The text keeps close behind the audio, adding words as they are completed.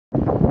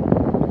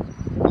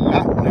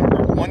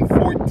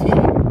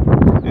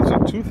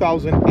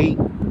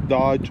2008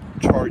 Dodge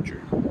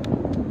Charger.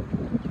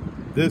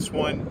 This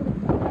one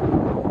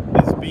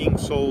is being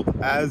sold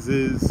as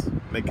is.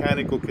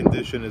 Mechanical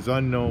condition is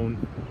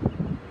unknown.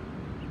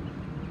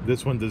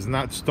 This one does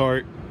not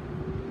start.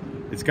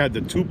 It's got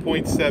the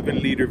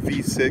 2.7 liter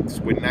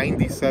V6 with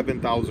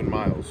 97,000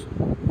 miles.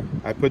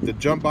 I put the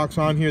jump box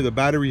on here. The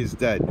battery is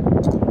dead.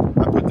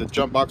 I put the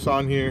jump box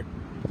on here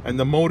and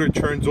the motor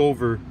turns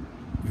over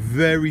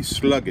very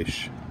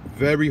sluggish,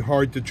 very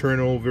hard to turn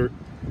over,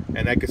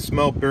 and I could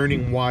smell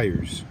burning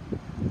wires.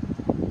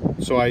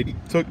 So I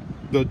took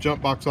the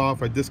jump box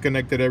off, I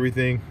disconnected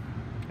everything,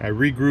 I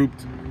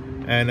regrouped,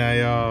 and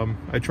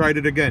I tried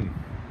it again.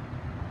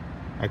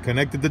 I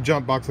connected the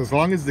jump box. As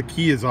long as the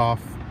key is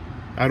off,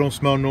 I don't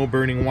smell no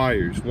burning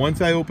wires.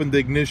 Once I opened the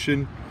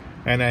ignition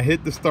and I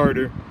hit the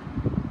starter,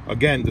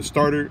 again, the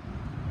starter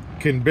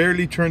can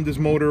barely turn this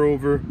motor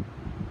over,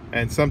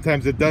 and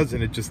sometimes it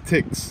doesn't, it just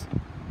ticks.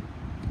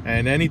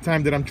 And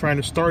anytime that I'm trying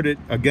to start it,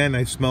 again,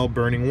 I smell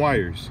burning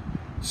wires.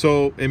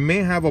 So it may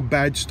have a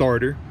bad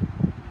starter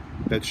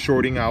that's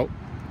shorting out.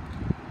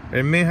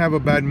 It may have a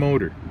bad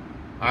motor.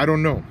 I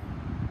don't know.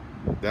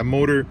 That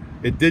motor,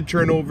 it did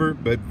turn over,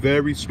 but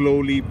very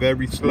slowly,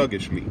 very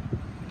sluggishly.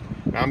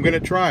 Now I'm gonna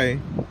try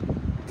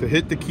to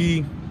hit the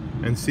key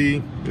and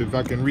see if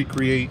I can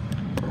recreate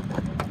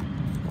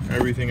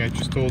everything I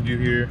just told you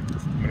here.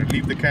 I'm gonna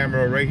leave the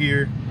camera right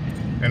here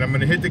and I'm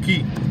gonna hit the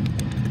key.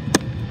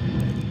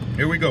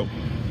 Here we go.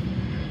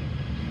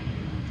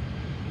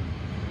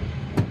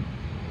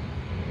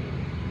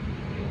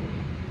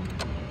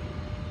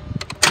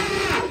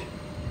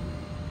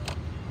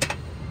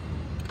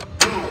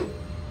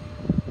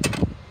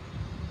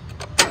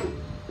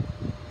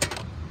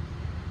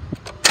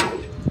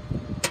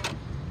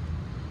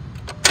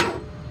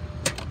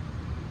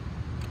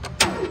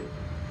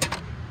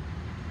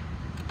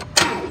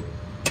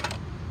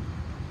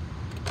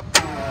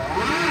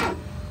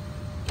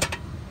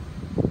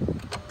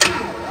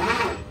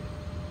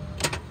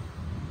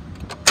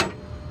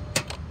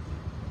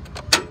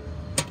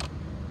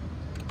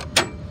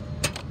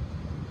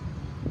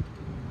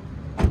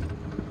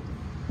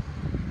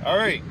 All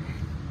right,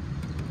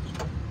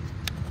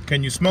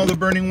 can you smell the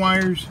burning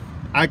wires?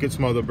 I could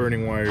smell the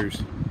burning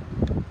wires.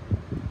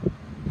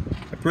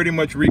 I pretty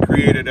much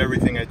recreated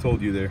everything I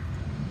told you there.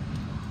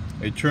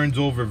 It turns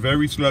over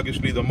very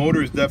sluggishly. The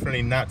motor is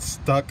definitely not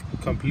stuck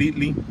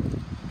completely,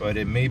 but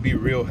it may be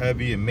real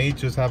heavy. It may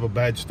just have a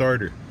bad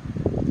starter.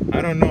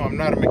 I don't know, I'm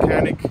not a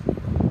mechanic.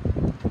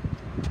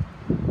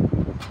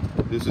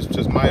 This is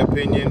just my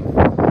opinion.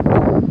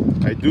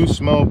 I do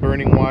smell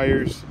burning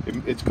wires.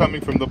 It's coming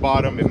from the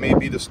bottom. It may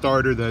be the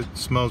starter that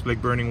smells like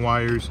burning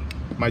wires.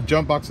 My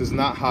jump box is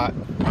not hot,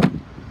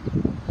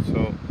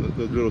 so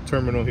the little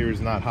terminal here is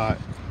not hot,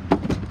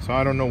 so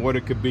I don't know what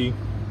it could be.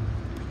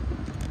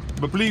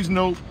 But please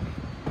note,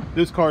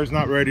 this car is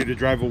not ready to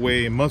drive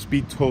away. It must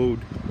be towed,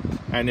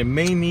 and it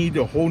may need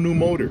a whole new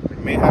motor. It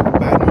may have a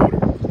bad motor,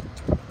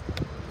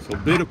 so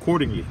bid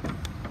accordingly.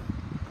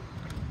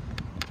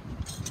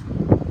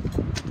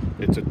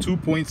 It's a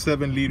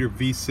 2.7 liter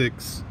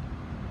V6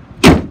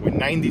 with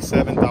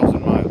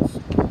 97,000 miles.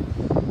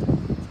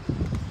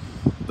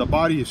 The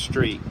body is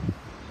straight.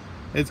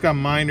 It's got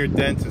minor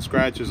dents and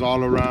scratches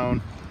all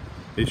around.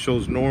 It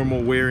shows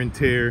normal wear and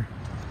tear.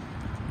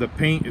 The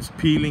paint is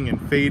peeling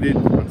and faded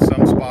on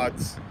some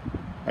spots.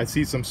 I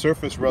see some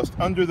surface rust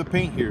under the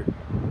paint here.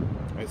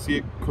 I see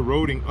it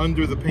corroding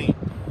under the paint.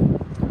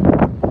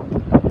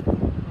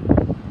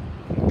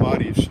 The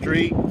body is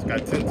straight. It's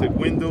got tinted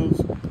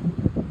windows.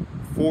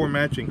 4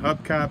 matching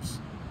hubcaps.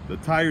 The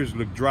tires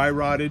look dry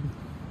rotted.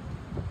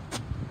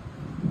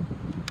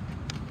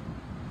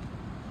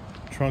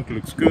 Trunk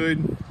looks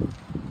good.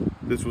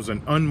 This was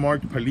an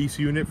unmarked police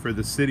unit for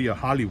the city of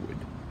Hollywood.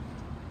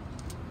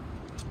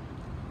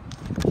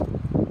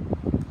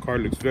 Car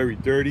looks very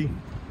dirty.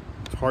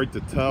 It's hard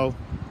to tell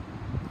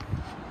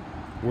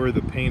where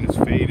the paint is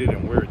faded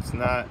and where it's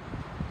not,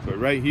 but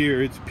right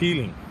here it's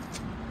peeling.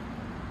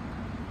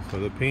 So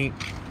the paint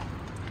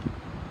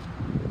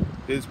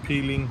is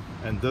peeling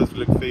and does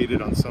look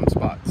faded on some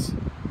spots.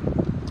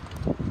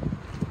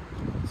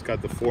 It's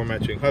got the 4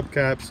 matching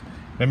hubcaps.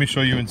 Let me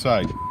show you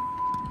inside.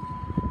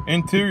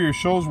 Interior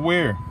shows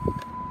wear.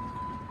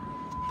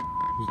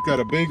 It's got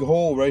a big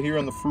hole right here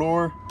on the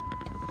floor.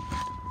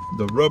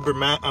 The rubber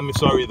mat,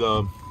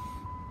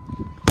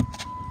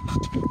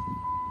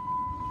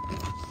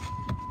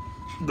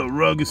 the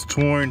rug is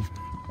torn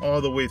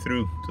all the way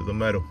through to the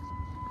metal.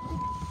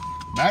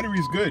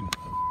 Battery's good.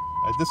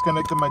 I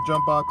disconnected my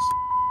jump box.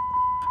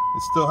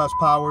 It still has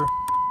power.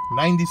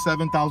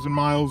 97,000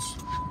 miles.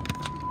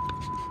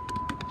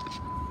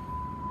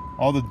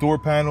 All the door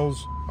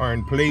panels are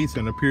in place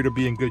and appear to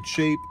be in good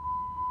shape.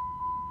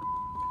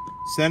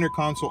 Center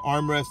console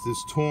armrest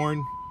is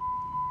torn.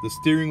 The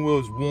steering wheel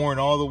is worn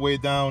all the way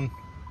down.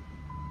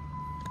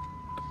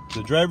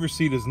 The driver's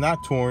seat is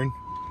not torn,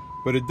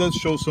 but it does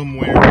show some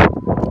wear.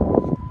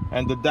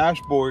 And the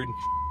dashboard,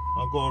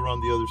 I'll go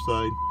around the other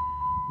side,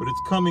 but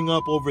it's coming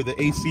up over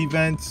the AC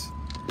vents,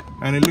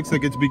 and it looks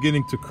like it's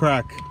beginning to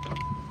crack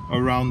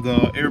around the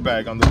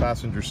airbag on the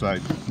passenger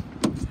side.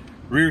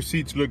 Rear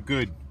seats look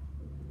good.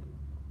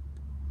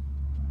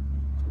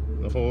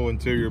 The whole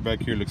interior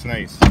back here looks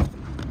nice.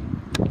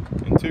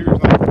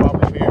 Interior's not a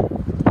problem here.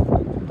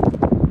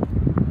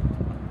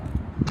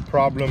 The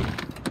problem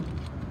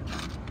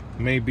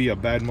may be a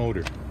bad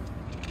motor.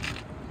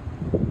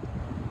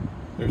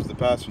 There's the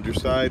passenger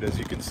side. As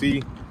you can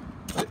see,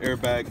 the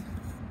airbag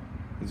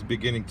is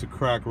beginning to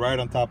crack right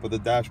on top of the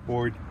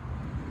dashboard.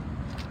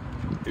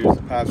 Here's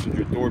the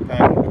passenger door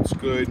panel, looks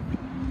good.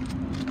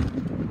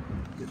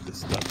 Get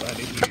this stuff out of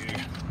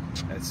here.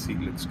 That seat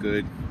looks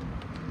good.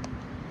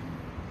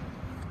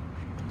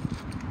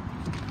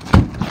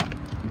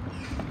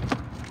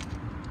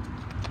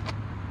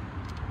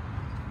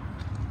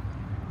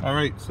 All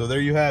right, so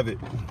there you have it.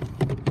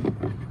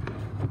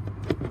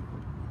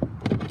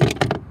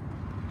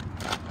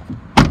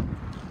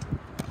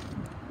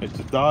 It's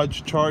a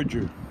Dodge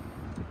Charger,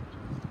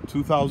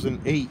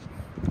 2008.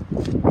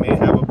 May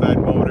have a bad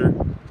motor,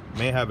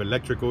 may have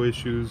electrical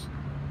issues.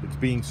 It's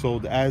being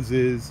sold as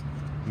is.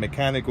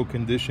 Mechanical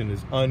condition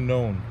is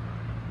unknown.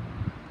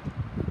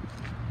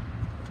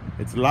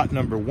 It's lot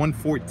number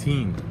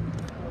 114.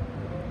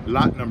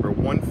 Lot number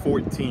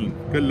 114.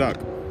 Good luck.